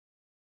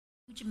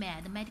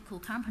HugeMed medical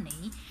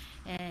company,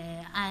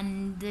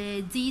 and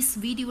this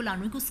video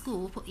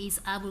laryngoscope is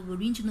our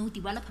original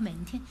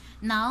development.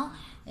 Now,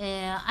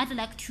 I'd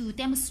like to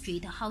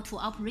demonstrate how to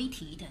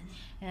operate it.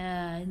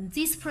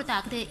 This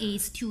product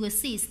is to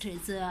assist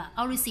the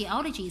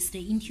anesthesiologist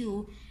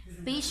into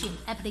patient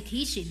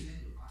application.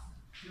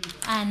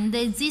 And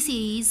this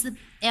is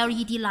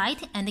LED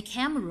light and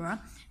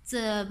camera.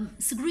 The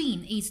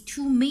screen is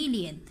 2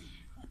 million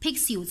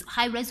pixels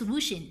high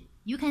resolution.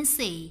 You can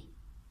see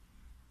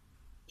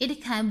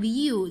it can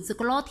view the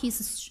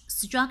glottis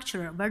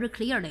structure very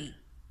clearly.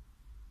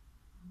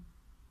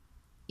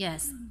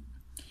 Yes.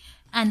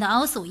 And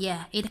also,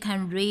 it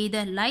can read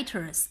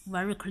letters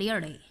very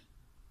clearly.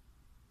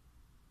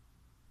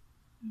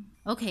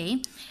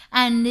 Okay,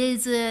 and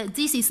this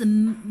is the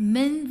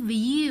main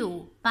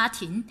view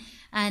button,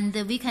 and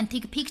we can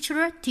take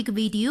picture, take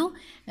video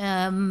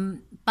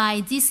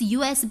by this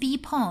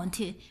USB port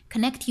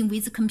connecting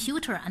with the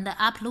computer and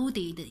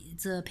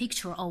uploaded the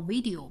picture or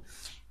video.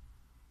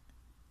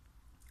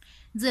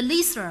 The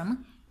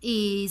lithium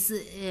is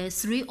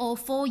 3 or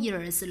 4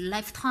 years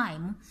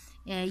lifetime.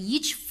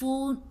 Each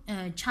full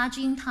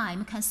charging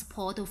time can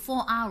support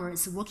 4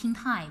 hours working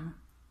time.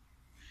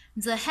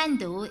 The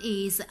handle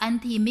is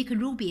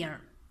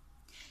antimicrobial.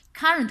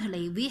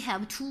 Currently, we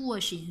have 2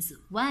 versions.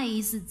 One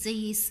is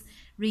this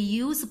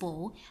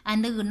reusable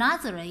and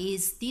another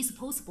is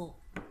disposable.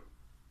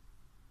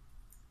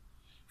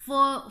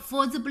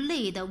 For the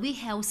blade, we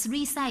have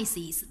 3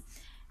 sizes.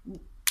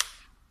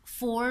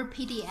 For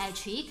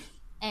pediatric,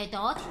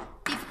 adult,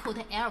 difficult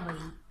airway.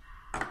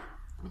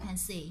 You can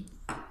see.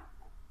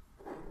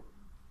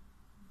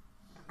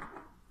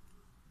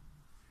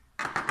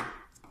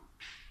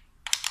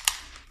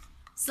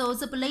 So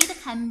the blade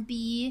can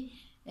be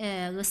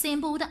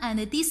assembled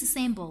and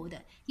disassembled.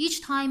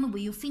 Each time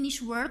when you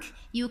finish work,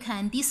 you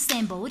can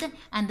disassemble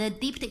and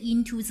dip it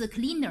into the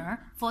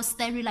cleaner for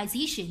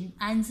sterilization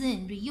and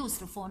then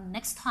reused for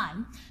next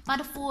time.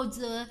 But for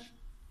the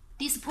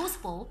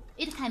disposable,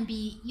 it can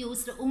be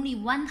used only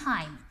one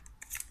time.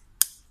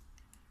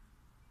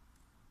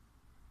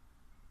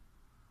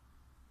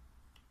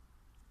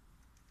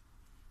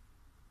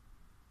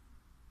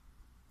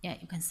 Yeah,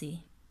 you can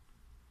see.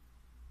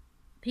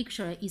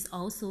 Picture is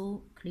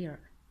also clear.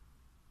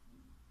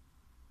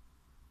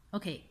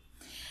 Okay,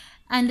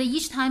 and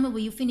each time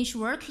when you finish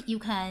work, you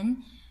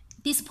can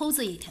dispose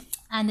it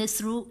and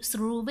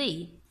throw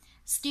away.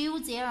 Still,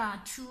 there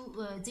are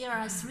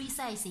 3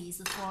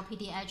 sizes for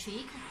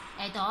pediatric,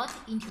 adult,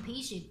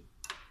 intubation.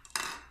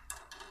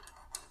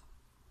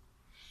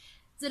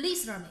 The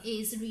lithium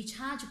is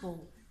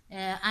rechargeable,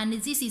 and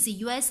this is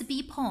a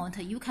USB port.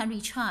 You can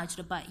recharge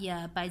by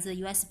the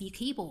USB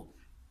cable.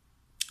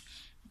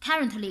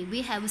 Currently,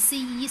 we have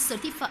CE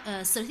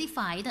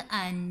certified,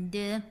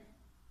 and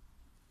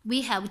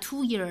we have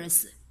 2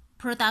 years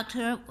product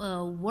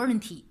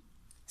warranty.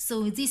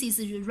 So this is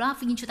a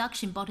rough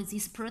introduction about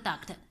this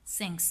product.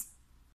 Thanks.